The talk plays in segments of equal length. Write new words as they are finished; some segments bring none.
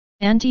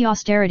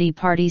Anti-austerity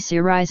party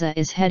Syriza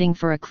is heading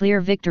for a clear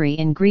victory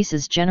in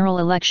Greece's general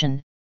election,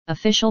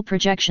 official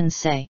projections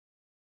say.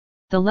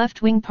 The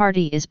left-wing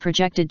party is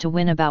projected to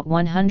win about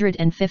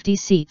 150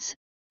 seats,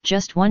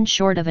 just one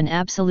short of an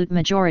absolute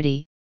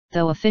majority,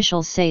 though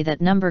officials say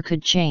that number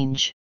could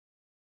change.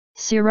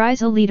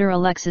 Syriza leader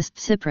Alexis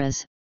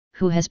Tsipras,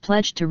 who has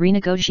pledged to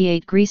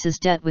renegotiate Greece's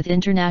debt with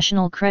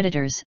international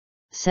creditors,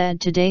 said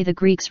today the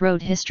Greeks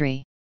wrote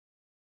history.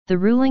 The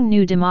ruling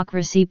New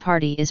Democracy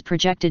Party is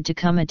projected to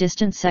come a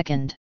distant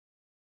second.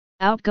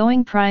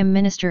 Outgoing Prime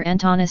Minister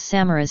Antonis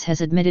Samaras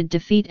has admitted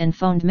defeat and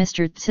phoned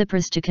Mr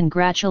Tsipras to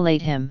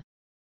congratulate him.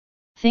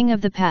 Thing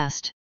of the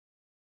past.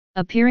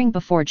 Appearing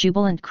before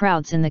jubilant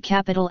crowds in the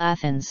capital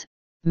Athens,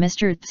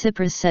 Mr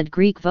Tsipras said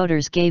Greek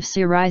voters gave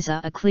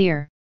Syriza a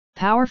clear,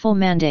 powerful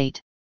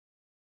mandate.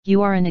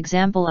 You are an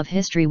example of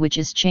history which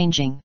is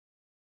changing.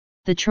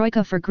 The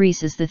troika for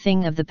Greece is the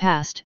thing of the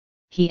past,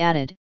 he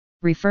added,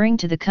 referring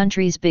to the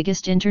country's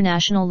biggest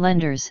international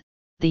lenders,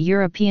 the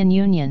European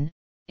Union,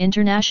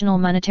 International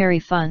Monetary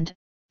Fund,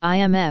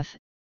 IMF,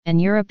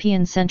 and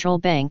European Central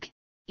Bank,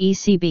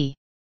 ECB.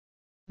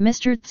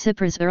 Mr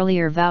Tsipras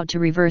earlier vowed to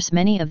reverse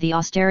many of the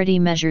austerity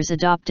measures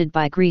adopted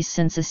by Greece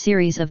since a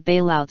series of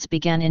bailouts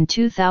began in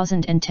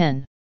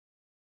 2010.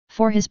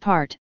 For his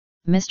part,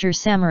 Mr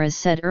Samaras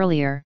said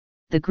earlier,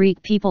 "The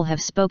Greek people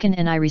have spoken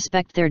and I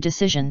respect their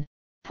decision,"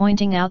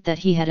 pointing out that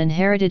he had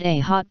inherited a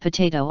hot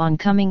potato on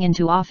coming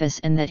into office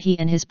and that he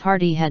and his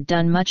party had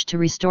done much to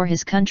restore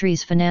his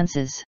country's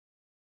finances.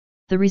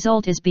 The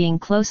result is being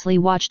closely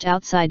watched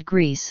outside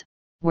Greece,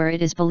 where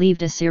it is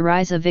believed a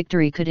Syriza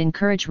victory could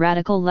encourage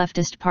radical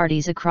leftist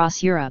parties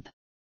across Europe.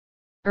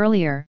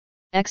 Earlier,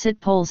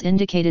 exit polls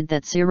indicated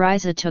that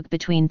Syriza took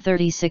between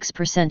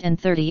 36% and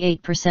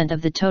 38%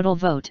 of the total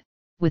vote,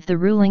 with the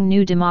ruling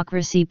New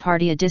Democracy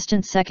Party a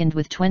distant second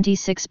with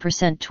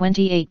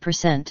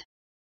 26%-28%.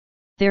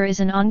 There is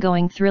an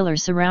ongoing thriller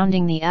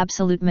surrounding the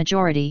absolute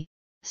majority,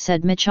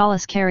 said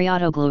Michalis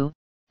Kariatoglu,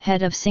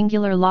 head of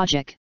Singular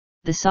Logic,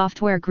 the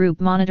software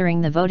group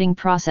monitoring the voting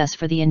process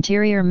for the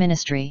Interior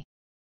Ministry.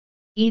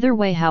 Either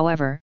way,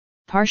 however,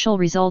 partial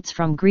results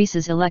from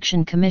Greece's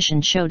election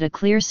commission showed a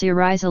clear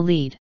Syriza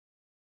lead.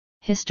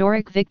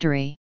 Historic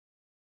victory.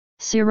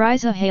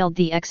 Syriza hailed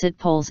the exit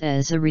polls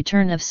as a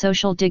return of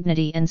social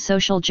dignity and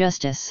social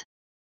justice.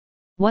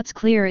 What's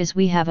clear is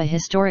we have a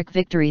historic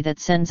victory that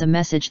sends a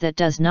message that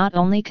does not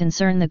only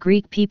concern the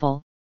Greek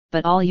people,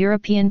 but all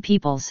European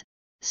peoples,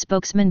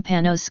 spokesman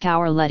Panos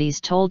Skouarletis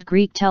told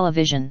Greek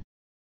television.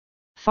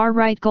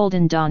 Far-right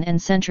Golden Dawn and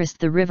centrist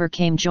The River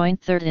came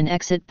joint third in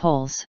exit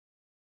polls.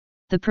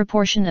 The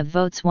proportion of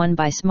votes won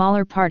by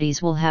smaller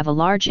parties will have a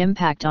large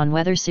impact on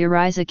whether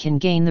Syriza can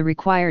gain the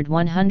required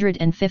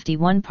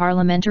 151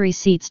 parliamentary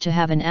seats to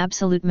have an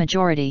absolute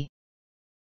majority.